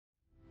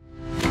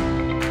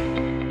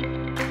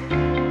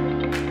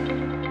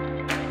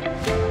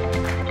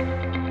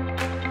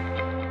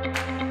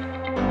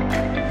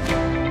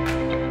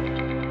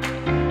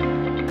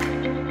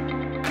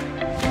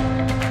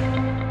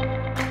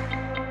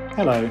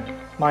Hello,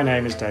 my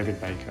name is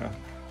David Baker.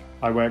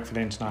 I work for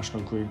the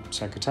International Group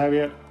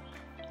Secretariat,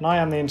 and I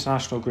am the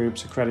International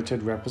Group's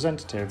accredited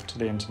representative to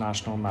the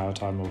International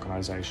Maritime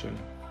Organisation,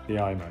 the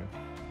IMO.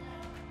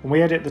 And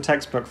we edit the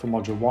textbook for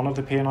Module 1 of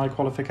the P&I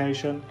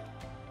qualification,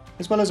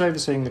 as well as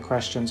overseeing the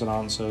questions and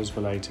answers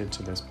related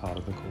to this part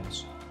of the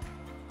course.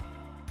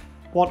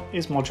 What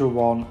is Module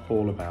 1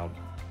 all about?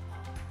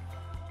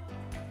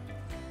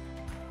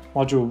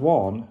 Module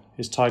 1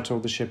 is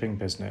titled The Shipping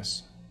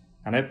Business,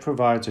 and it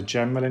provides a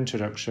general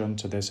introduction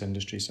to this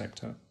industry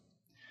sector.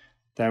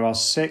 There are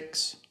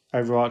 6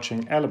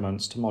 overarching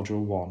elements to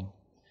Module 1,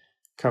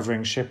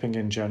 covering shipping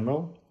in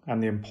general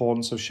and the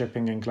importance of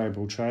shipping in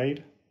global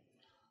trade,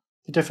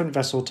 the different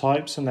vessel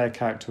types and their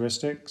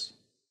characteristics,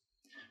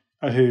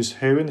 a who's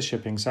who in the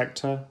shipping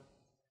sector,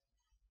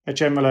 a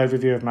general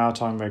overview of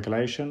maritime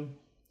regulation,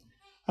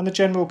 and the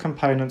general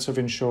components of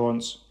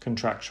insurance,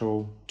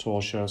 contractual,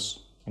 tortious,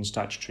 and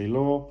statutory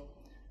law,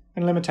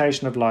 and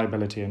limitation of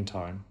liability and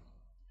time.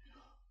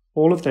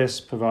 All of this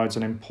provides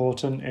an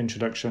important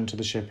introduction to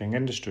the shipping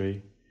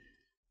industry,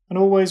 and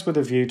always with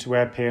a view to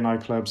where P&I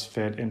clubs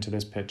fit into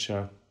this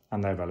picture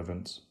and their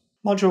relevance.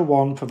 Module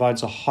 1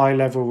 provides a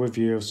high-level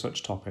review of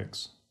such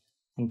topics,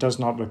 and does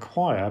not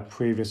require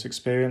previous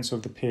experience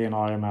of the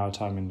P&I and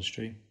maritime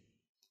industry.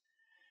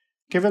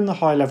 Given the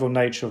high-level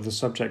nature of the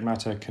subject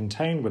matter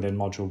contained within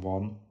Module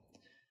 1,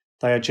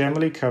 they are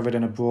generally covered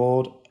in a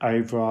broad,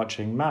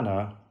 overarching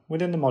manner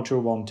within the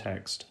Module 1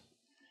 text,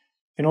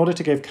 in order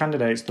to give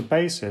candidates the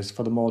basis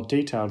for the more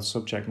detailed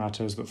subject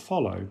matters that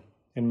follow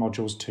in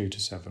Modules 2 to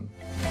 7.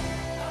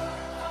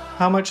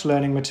 How much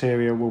learning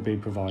material will be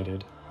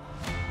provided?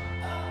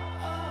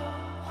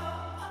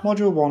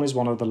 Module 1 is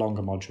one of the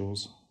longer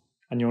modules,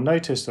 and you'll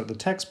notice that the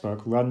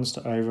textbook runs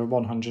to over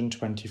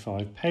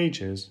 125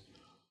 pages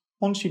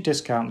once you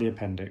discount the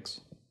appendix.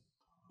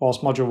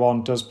 Whilst Module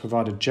 1 does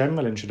provide a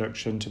general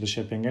introduction to the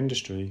shipping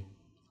industry,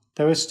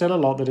 there is still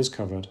a lot that is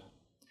covered,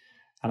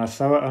 and a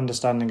thorough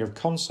understanding of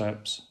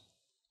concepts,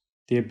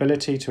 the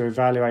ability to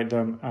evaluate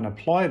them and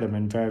apply them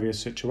in various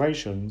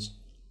situations,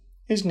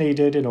 is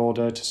needed in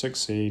order to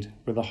succeed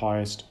with the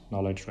highest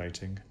knowledge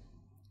rating.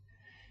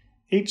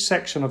 Each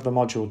section of the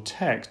module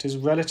text is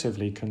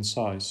relatively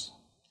concise,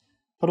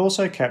 but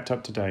also kept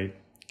up to date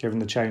given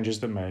the changes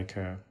that may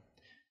occur,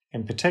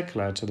 in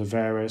particular to the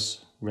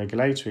various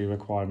regulatory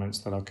requirements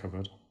that are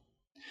covered.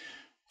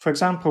 For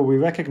example, we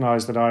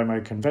recognise that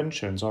IMO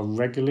conventions are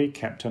regularly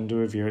kept under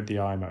review at the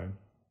IMO,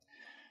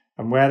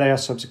 and where they are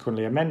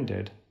subsequently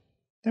amended,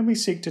 then we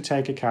seek to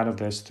take account of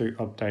this through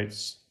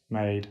updates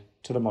made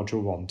to the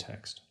Module 1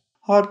 text.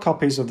 Hard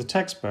copies of the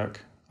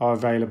textbook are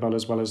available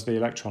as well as the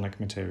electronic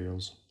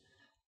materials,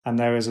 and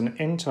there is an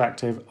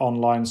interactive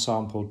online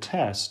sample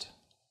test,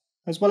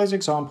 as well as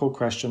example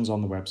questions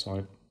on the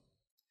website.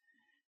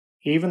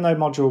 Even though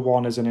Module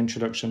 1 is an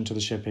introduction to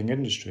the shipping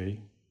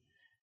industry,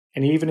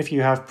 and even if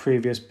you have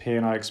previous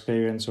P&I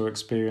experience or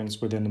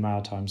experience within the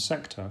maritime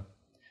sector,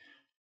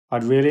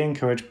 I'd really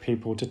encourage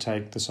people to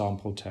take the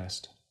sample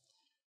test,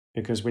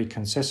 because we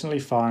consistently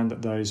find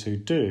that those who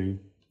do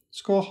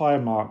score higher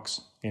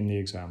marks in the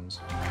exams.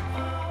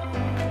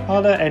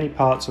 Are there any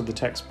parts of the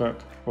textbook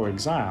or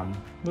exam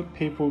that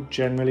people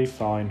generally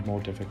find more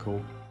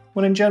difficult?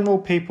 Well, in general,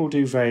 people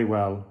do very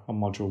well on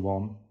Module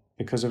 1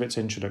 because of its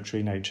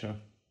introductory nature.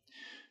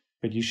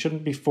 But you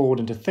shouldn't be fooled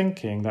into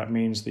thinking that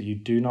means that you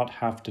do not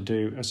have to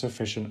do a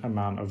sufficient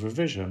amount of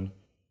revision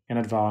in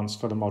advance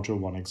for the Module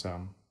 1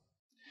 exam.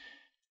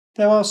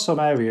 There are some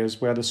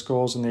areas where the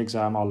scores in the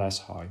exam are less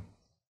high.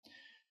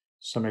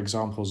 Some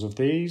examples of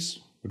these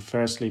would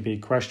firstly be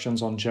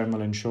questions on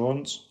general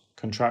insurance,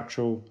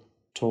 contractual,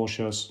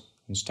 tortious,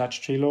 and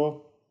statutory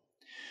law.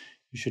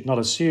 You should not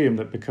assume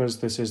that because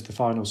this is the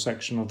final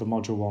section of the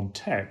Module 1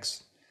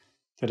 text,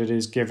 that it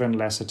is given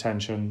less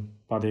attention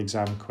by the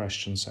exam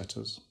question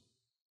setters.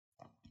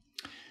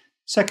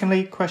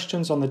 Secondly,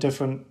 questions on the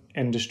different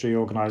industry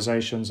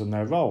organisations and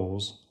their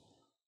roles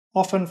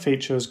often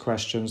features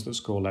questions that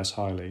score less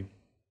highly.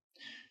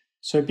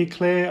 So be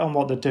clear on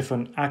what the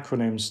different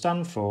acronyms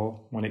stand for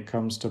when it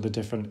comes to the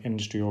different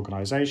industry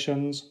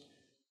organisations,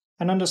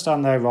 and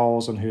understand their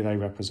roles and who they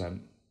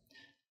represent.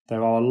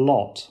 There are a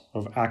lot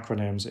of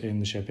acronyms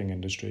in the shipping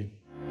industry.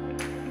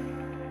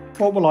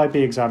 What will I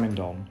be examined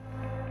on?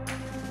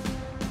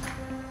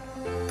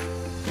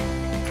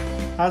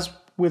 As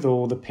with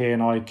all the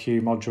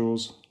P&IQ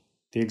modules,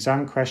 the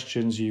exam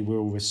questions you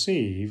will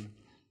receive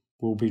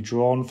will be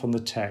drawn from the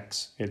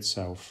text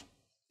itself.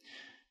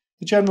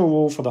 The general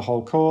rule for the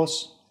whole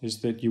course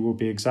is that you will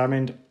be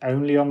examined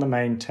only on the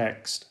main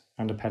text,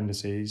 and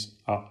appendices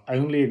are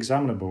only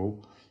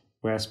examinable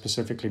where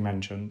specifically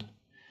mentioned,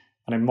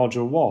 and in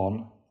Module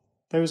 1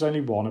 there is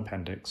only one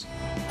appendix.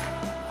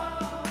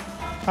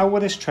 How will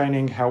this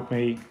training help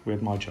me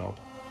with my job?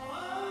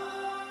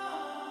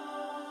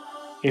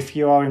 If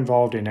you are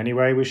involved in any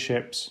way with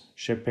ships,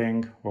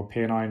 shipping or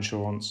P&I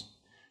insurance,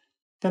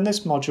 then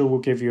this module will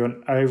give you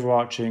an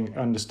overarching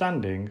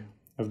understanding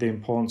of the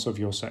importance of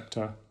your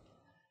sector,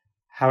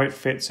 how it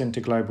fits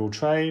into global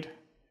trade,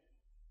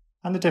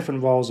 and the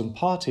different roles and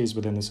parties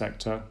within the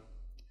sector,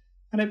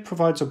 and it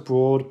provides a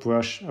broad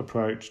brush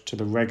approach to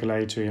the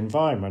regulatory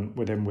environment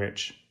within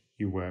which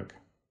you work.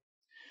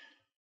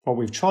 What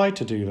we've tried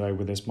to do though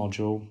with this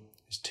module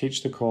is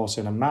teach the course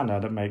in a manner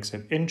that makes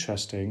it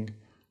interesting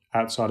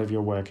outside of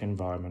your work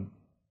environment.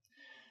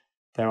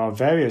 There are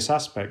various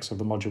aspects of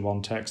the Module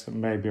 1 text that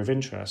may be of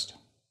interest,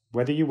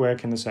 whether you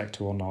work in the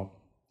sector or not.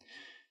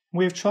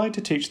 We have tried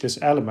to teach this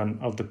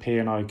element of the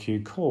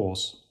P&IQ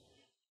course,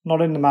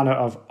 not in the manner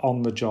of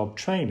on-the-job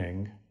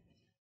training,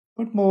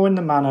 but more in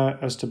the manner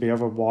as to be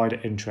of a wider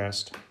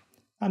interest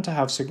and to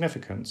have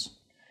significance,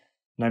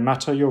 no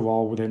matter your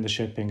role within the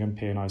shipping and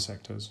P&I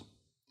sectors.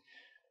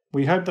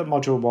 We hope that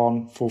Module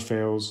 1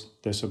 fulfills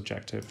this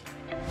objective.